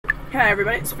Hi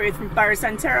everybody, it's Faith from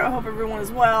FireSignFlipside. Hope everyone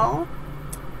is well.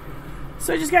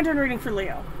 So I just got done reading for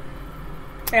Leo.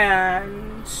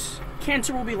 And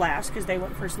Cancer will be last because they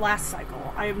went first last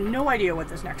cycle. I have no idea what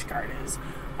this next card is.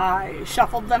 I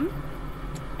shuffled them.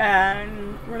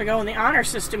 And we're going to go in the honor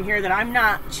system here that I'm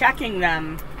not checking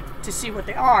them to see what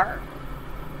they are.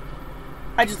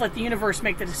 I just let the universe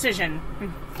make the decision.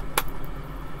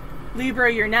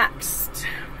 Libra, you're next.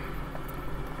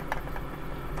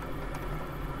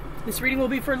 This reading will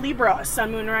be for Libra,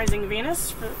 Sun, Moon, Rising, Venus,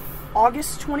 for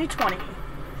August 2020.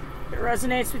 If it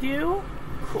resonates with you,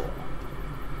 cool.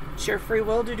 It's your free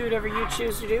will to do whatever you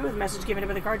choose to do with the message given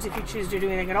by the cards. If you choose to do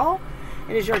anything at all,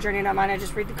 it is your journey, not mine. I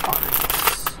just read the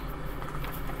cards.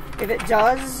 If it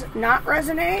does not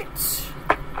resonate,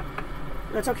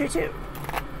 that's okay too.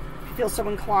 If you feel so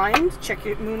inclined, check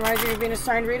your Moon, Rising, and Venus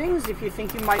sign readings. If you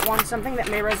think you might want something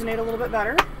that may resonate a little bit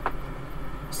better.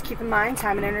 Just keep in mind,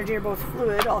 time and energy are both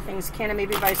fluid. All things can and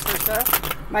maybe vice versa.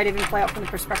 Might even play out from the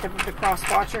perspective of the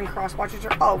cross-watcher, and cross-watchers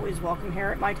are always welcome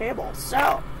here at my table.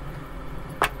 So,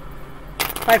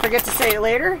 if I forget to say it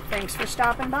later, thanks for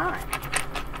stopping by.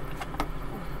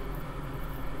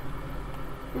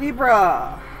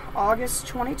 Libra, August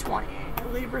 2020.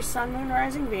 Libra, Sun, Moon,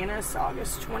 Rising, Venus,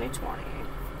 August 2020.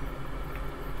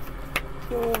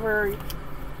 Go over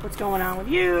what's going on with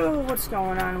you, what's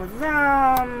going on with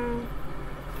them.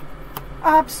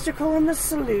 Obstacle and the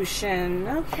solution.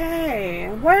 Okay.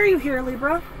 Why are you here,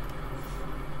 Libra?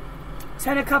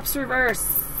 10 of Cups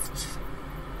reversed.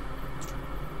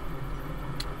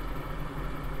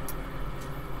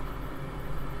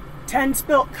 Ten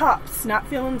spilt cups. Not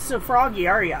feeling so froggy,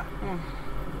 are ya?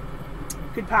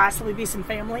 Could possibly be some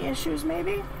family issues,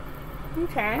 maybe?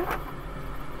 Okay.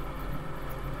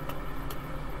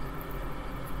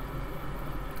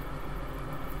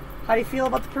 How do you feel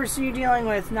about the person you're dealing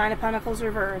with? 9 of Pentacles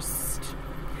reversed.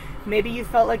 Maybe you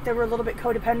felt like they were a little bit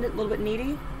codependent, a little bit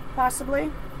needy, possibly.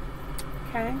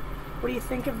 Okay. What do you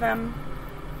think of them?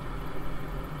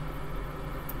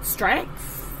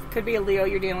 Strength. Could be a Leo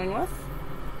you're dealing with.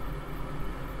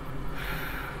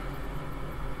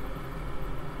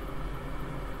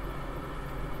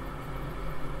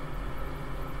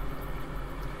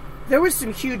 There was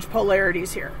some huge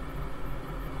polarities here.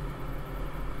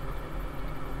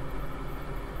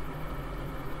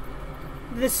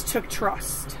 This took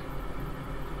trust.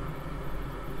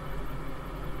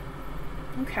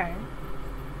 Okay.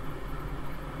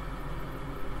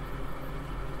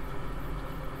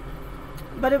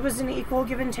 But it was an equal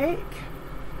give and take.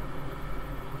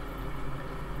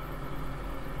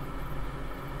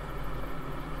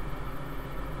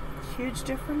 Huge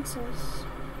differences.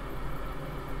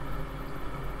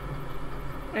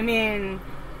 I mean,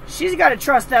 she's got to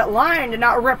trust that line to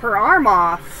not rip her arm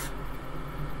off.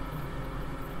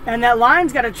 And that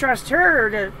line's got to trust her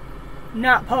to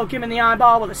not poke him in the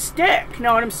eyeball with a stick.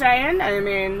 Know what I'm saying? I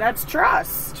mean, that's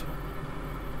trust.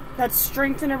 That's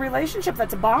strength in a relationship.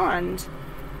 That's a bond.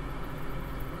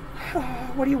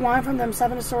 What do you want from them?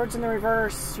 7 of Swords in the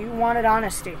reverse. You wanted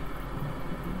honesty.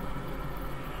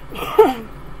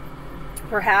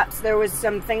 Perhaps there was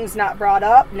some things not brought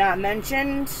up, not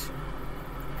mentioned.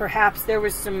 Perhaps there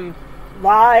was some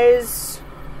lies.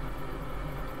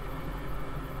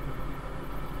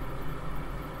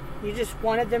 You just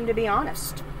wanted them to be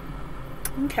honest.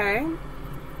 Okay.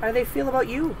 How do they feel about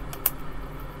you?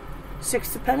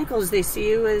 6 of Pentacles. They see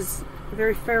you as a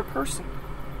very fair person.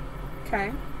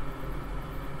 Okay.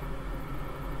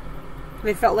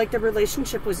 They felt like the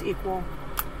relationship was equal.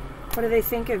 What do they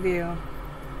think of you?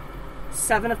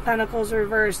 7 of Pentacles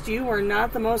reversed. You were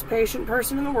not the most patient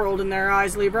person in the world in their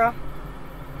eyes, Libra.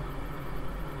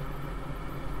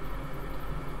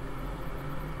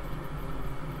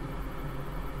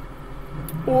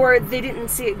 Or they didn't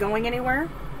see it going anywhere.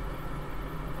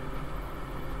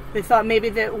 They thought maybe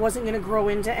that it wasn't going to grow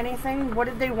into anything. What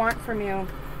did they want from you?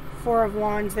 4 of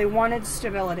Wands. They wanted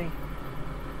stability.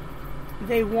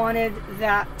 They wanted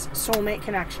that soulmate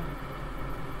connection.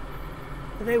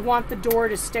 They want the door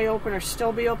to stay open or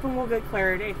still be open. We'll get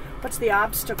clarity. What's the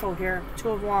obstacle here? 2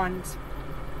 of Wands.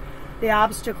 The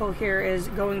obstacle here is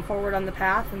going forward on the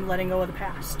path and letting go of the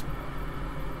past.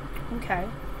 Okay.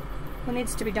 What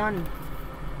needs to be done?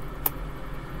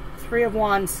 3 of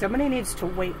Wands. Somebody needs to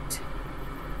wait.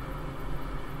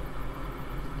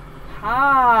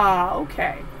 Ah,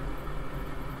 okay.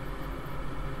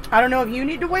 I don't know if you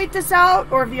need to wait this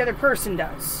out or if the other person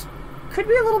does. Could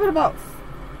be a little bit of both.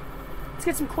 Let's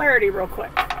get some clarity real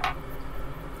quick.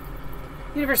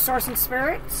 Universe, Source, and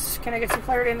Spirits. Can I get some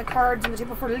clarity in the cards on the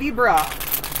table for Libra?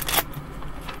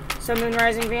 Sun, Moon,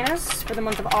 Rising, Venus for the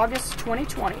month of August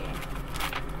 2020.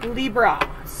 Libra,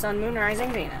 Sun, Moon,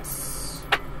 Rising, Venus.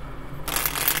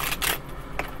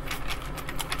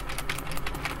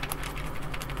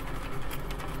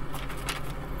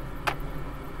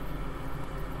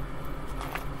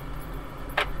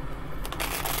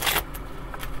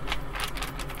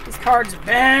 These cards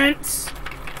bent.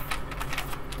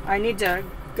 I need to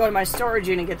go to my storage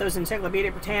unit and get those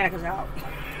Encyclopedia Britannicas out.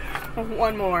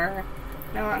 One more.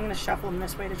 No, I'm going to shuffle them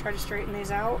this way to try to straighten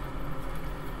these out.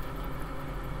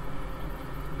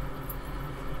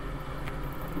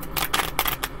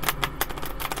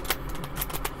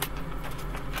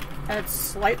 That's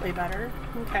slightly better.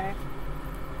 Okay.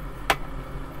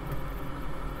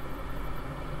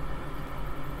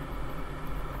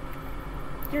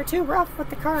 You're too rough with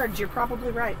the cards. You're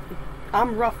probably right.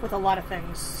 I'm rough with a lot of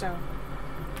things, so...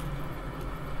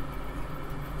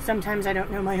 Sometimes I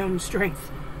don't know my own strength.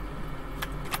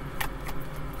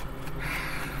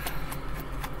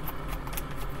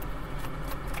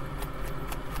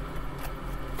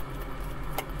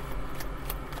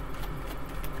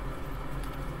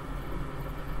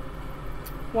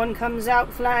 One comes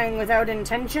out flying without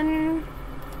intention.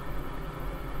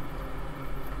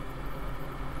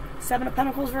 Seven of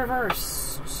Pentacles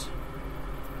reversed.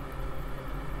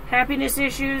 Happiness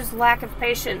issues, lack of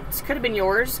patience. Could have been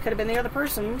yours, could have been the other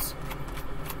person's.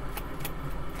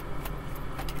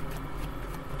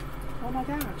 Oh my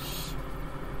gosh.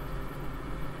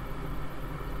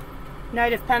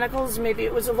 Knight of Pentacles, maybe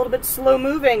it was a little bit slow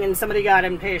moving and somebody got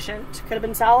impatient. Could have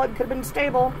been solid, could have been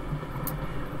stable.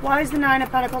 Why is the Nine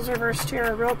of Pentacles reversed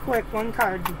here? Real quick, one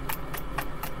card.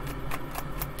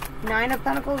 Nine of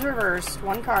Pentacles reversed,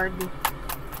 one card.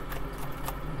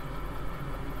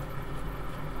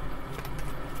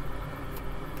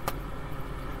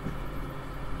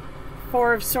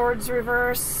 Four of Swords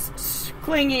reversed.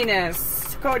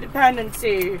 Clinginess,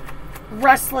 codependency,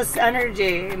 restless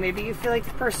energy. Maybe you feel like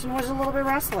the person was a little bit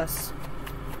restless.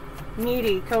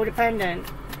 Needy, codependent.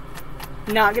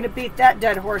 Not going to beat that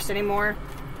dead horse anymore.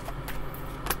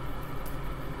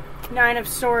 Nine of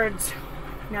Swords.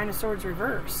 Nine of Swords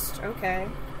reversed. Okay.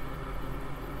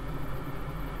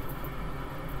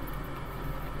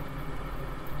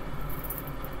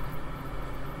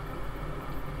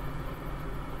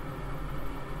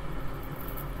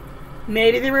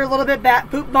 Maybe they were a little bit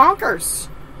bat poop bonkers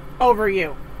over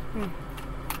you.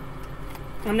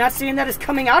 I'm not seeing that as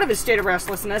coming out of a state of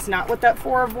restlessness. Not with that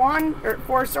Four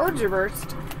of Swords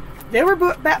reversed. They were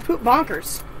bat poop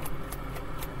bonkers.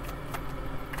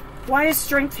 Why is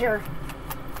strength here?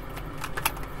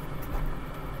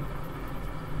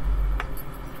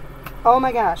 Oh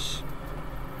my gosh.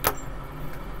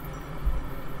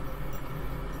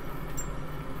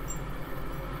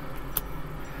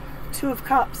 Two of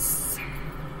Cups.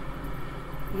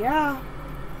 Yeah,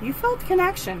 you felt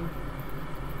connection.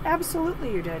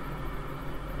 Absolutely you did.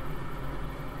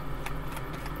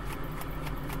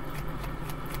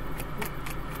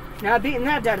 Not beating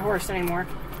that dead horse anymore.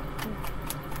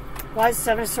 Why is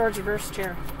Seven of Swords reversed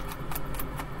here?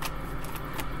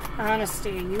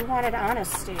 Honesty. You wanted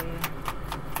honesty.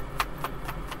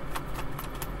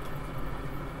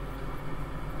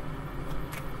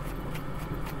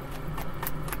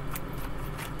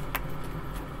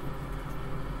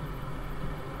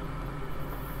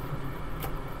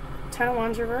 Ten of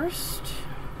Wands reversed.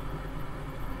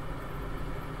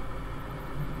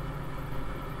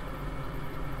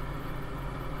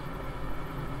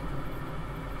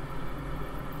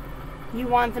 You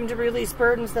want them to release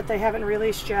burdens that they haven't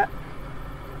released yet.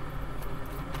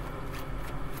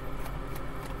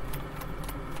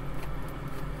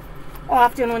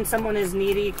 Often when someone is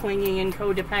needy, clingy, and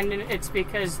codependent, it's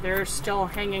because they're still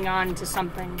hanging on to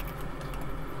something.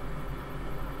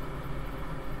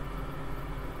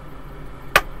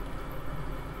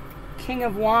 King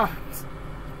of Wands.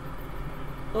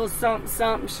 A little something,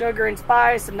 something, sugar and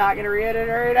spice. I'm not going to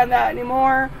reiterate on that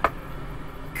anymore.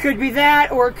 Could be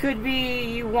that, or it could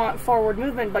be you want forward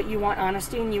movement, but you want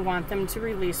honesty and you want them to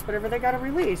release whatever they got to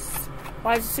release.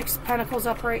 Why is the Six of Pentacles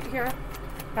up right here?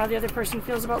 How the other person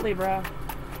feels about Libra.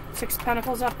 Six of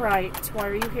Pentacles upright. Why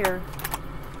are you here?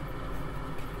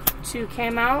 Two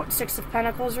came out. Six of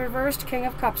Pentacles reversed. King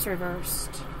of Cups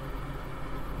reversed.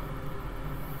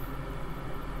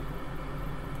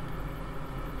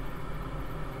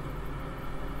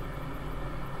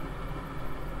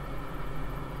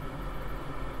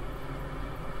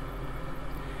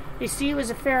 You see, he was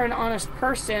a fair and honest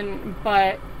person,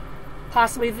 but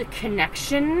possibly the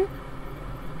connection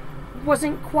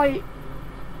wasn't quite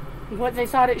what they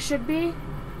thought it should be.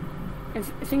 And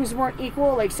things weren't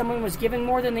equal, like someone was giving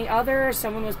more than the other,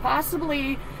 someone was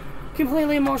possibly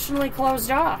completely emotionally closed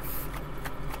off.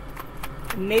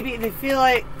 Maybe they feel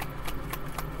like,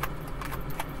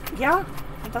 yeah,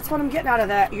 that's what I'm getting out of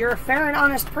that. You're a fair and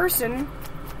honest person,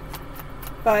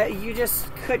 but you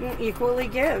just couldn't equally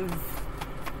give.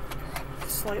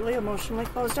 Slightly emotionally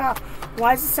closed off.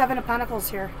 Why is the Seven of Pentacles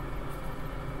here?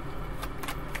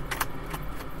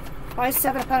 Why is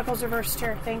Seven of Pentacles reversed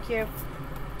here? Thank you.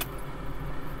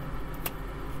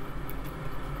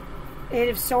 Eight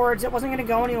of Swords. It wasn't going to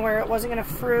go anywhere. It wasn't going to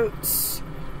fruit.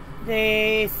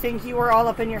 They think you were all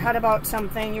up in your head about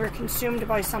something. You were consumed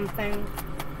by something.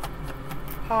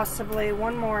 Possibly.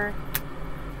 One more.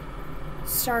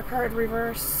 Star card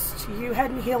reversed. You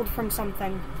hadn't healed from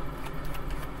something.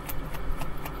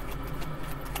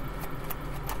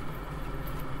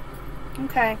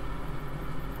 Okay.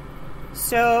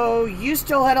 So you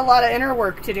still had a lot of inner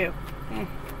work to do.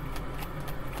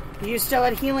 You still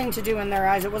had healing to do in their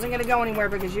eyes. It wasn't going to go anywhere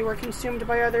because you were consumed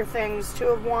by other things. Two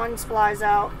of Wands flies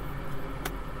out.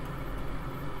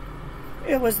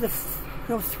 It was the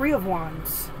Three of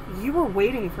Wands. You were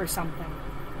waiting for something.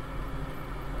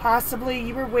 Possibly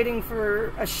you were waiting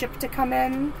for a ship to come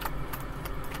in.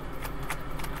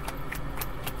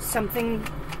 Something.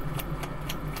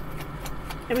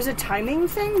 It was a timing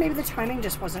thing? Maybe the timing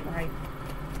just wasn't right.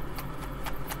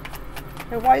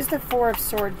 Or why is the Four of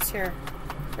Swords here?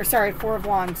 Or sorry, Four of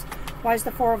Wands. Why is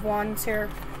the Four of Wands here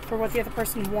for what the other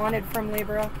person wanted from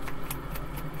Libra?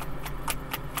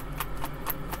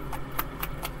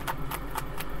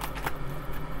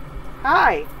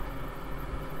 Hi.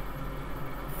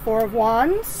 Four of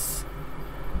Wands.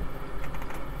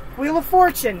 Wheel of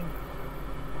Fortune.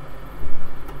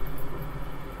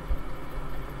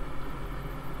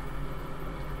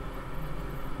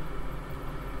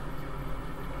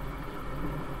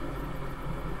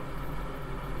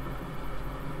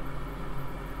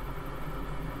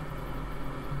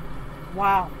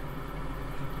 Wow.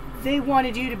 They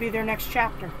wanted you to be their next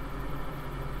chapter.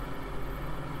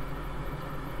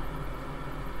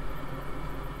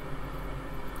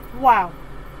 Wow.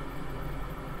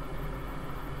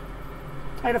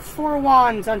 I had a Four of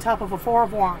Wands on top of a Four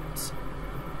of Wands.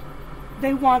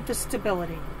 They want the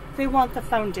stability. They want the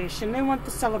foundation. They want the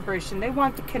celebration. They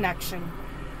want the connection.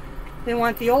 They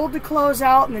want the old to close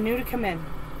out and the new to come in.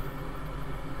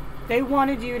 They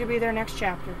wanted you to be their next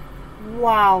chapter.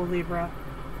 Wow, Libra.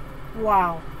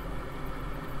 Wow.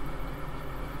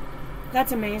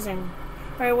 That's amazing.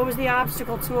 Alright, what was the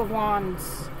obstacle? Two of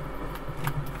Wands.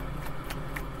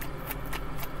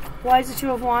 Why is the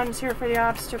Two of Wands here for the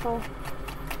obstacle?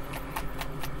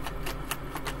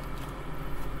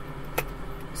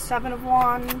 Seven of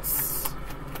Wands.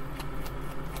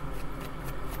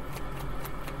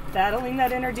 Battling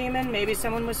that inner demon. Maybe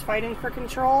someone was fighting for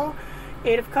control.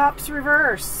 Eight of Cups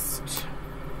reversed.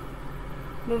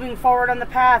 Moving forward on the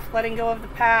path, letting go of the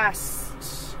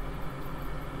past.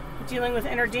 Dealing with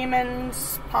inner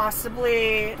demons,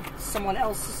 possibly someone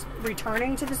else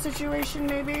returning to the situation,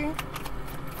 maybe.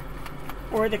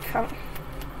 Or the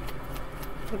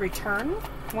return.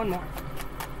 One more.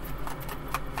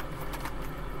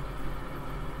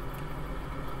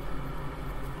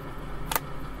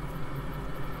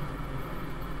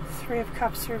 Three of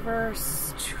Cups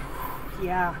reversed.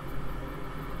 Yeah.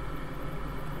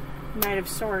 Knight of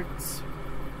Swords.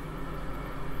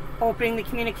 Opening the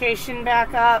communication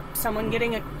back up. Someone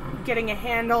getting a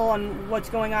handle on what's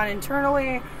going on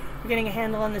internally. Getting a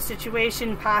handle on the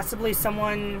situation. Possibly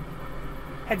someone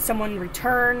had someone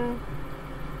return.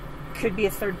 Could be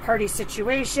a third-party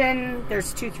situation.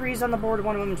 There's 2 3s on the board.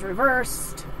 One of them's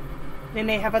reversed. They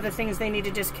may have other things they need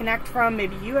to disconnect from.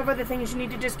 Maybe you have other things you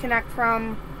need to disconnect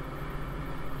from.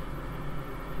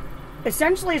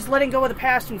 Essentially, it's letting go of the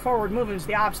past and forward movement is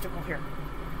the obstacle here.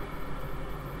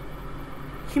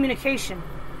 Communication.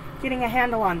 Getting a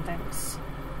handle on things.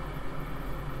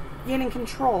 Gaining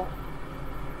control.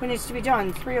 What needs to be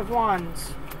done? Three of Wands.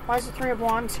 Why is the Three of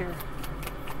Wands here?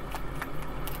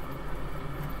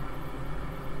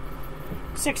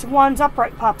 Six of Wands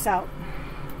upright pops out.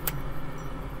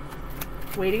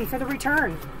 Waiting for the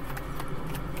return.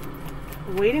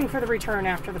 Waiting for the return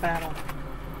after the battle.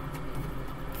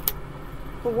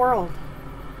 The World.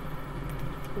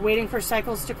 Waiting for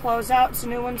cycles to close out so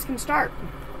new ones can start.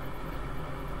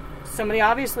 Somebody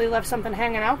obviously left something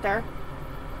hanging out there.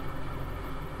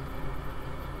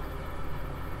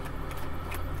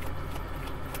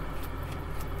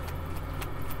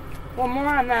 One more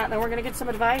on that, then we're going to get some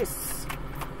advice.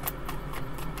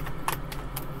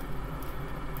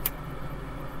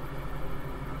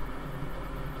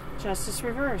 Justice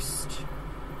reversed.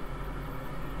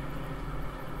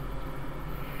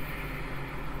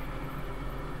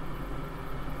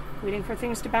 Waiting for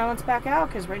things to balance back out,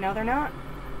 because right now they're not.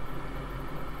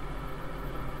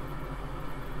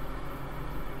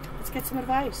 get some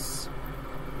advice.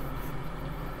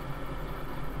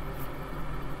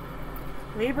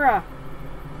 Libra.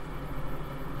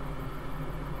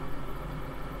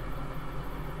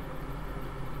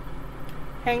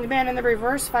 Hanged Man in the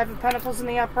reverse, 5 of Pentacles in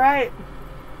the upright.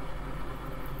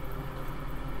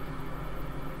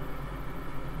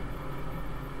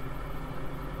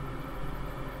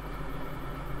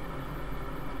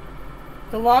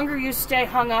 The longer you stay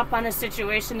hung up on a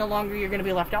situation, the longer you're going to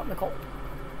be left out in the cold.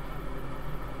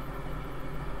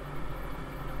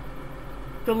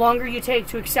 The longer you take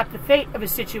to accept the fate of a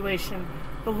situation,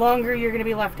 the longer you're going to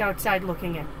be left outside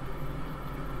looking in.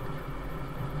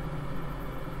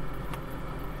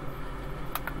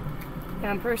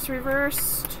 Empress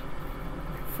reversed.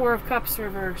 4 of Cups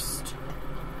reversed.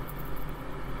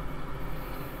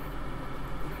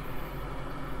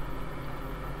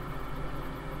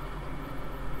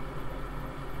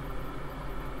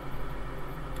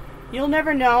 You'll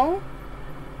never know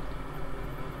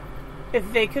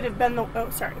if they could have been the... Oh,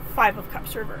 sorry. 5 of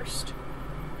Cups reversed.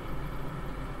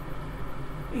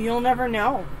 You'll never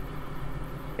know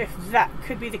if that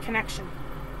could be the connection.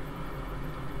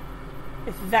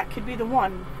 If that could be the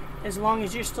one, as long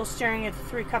as you're still staring at the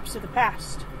 3 cups of the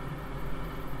past.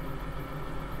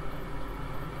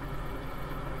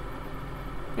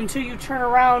 Until you turn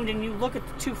around and you look at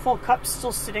the 2 full cups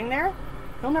still sitting there,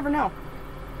 you'll never know.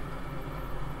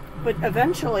 But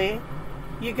eventually,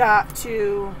 you got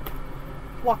to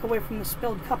walk away from the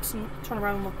spilled cups and turn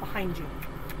around and look behind you.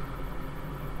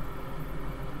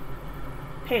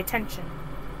 Pay attention.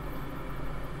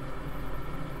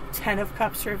 10 of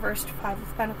Cups reversed, 5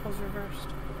 of Pentacles reversed.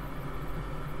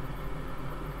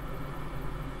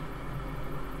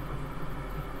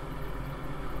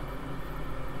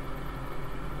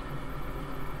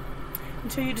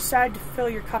 Until you decide to fill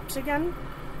your cups again.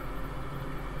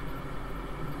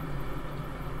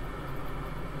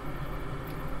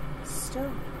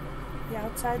 Still, the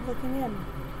outside looking in.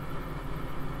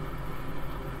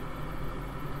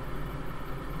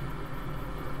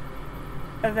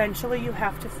 Eventually, you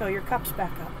have to fill your cups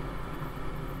back up.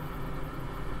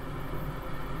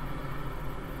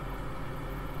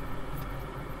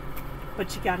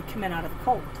 But you got to come in out of the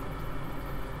cold.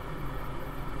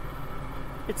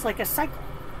 It's like a cycle.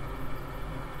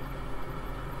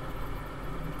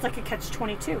 It's like a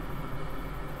catch-22.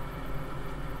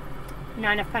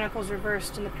 9 of Pentacles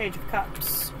reversed and the Page of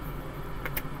Cups.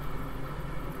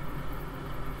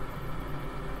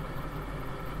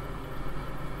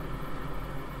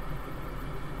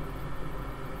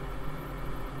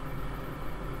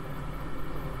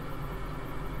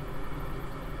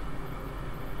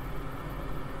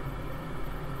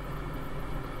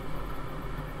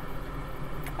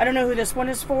 I don't know who this one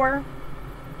is for.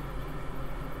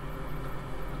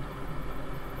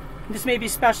 This may be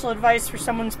special advice for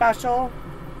someone special.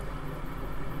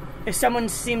 If someone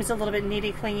seems a little bit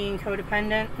needy, clingy, and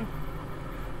codependent,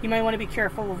 you might want to be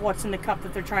careful of what's in the cup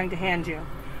that they're trying to hand you.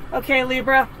 Okay,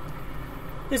 Libra.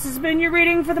 This has been your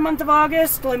reading for the month of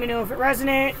August. Let me know if it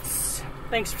resonates.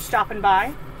 Thanks for stopping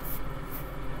by.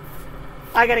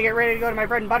 I gotta get ready to go to my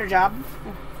bread and butter job.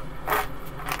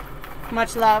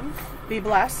 Much love. Be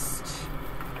blessed.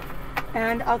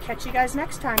 And I'll catch you guys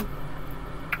next time.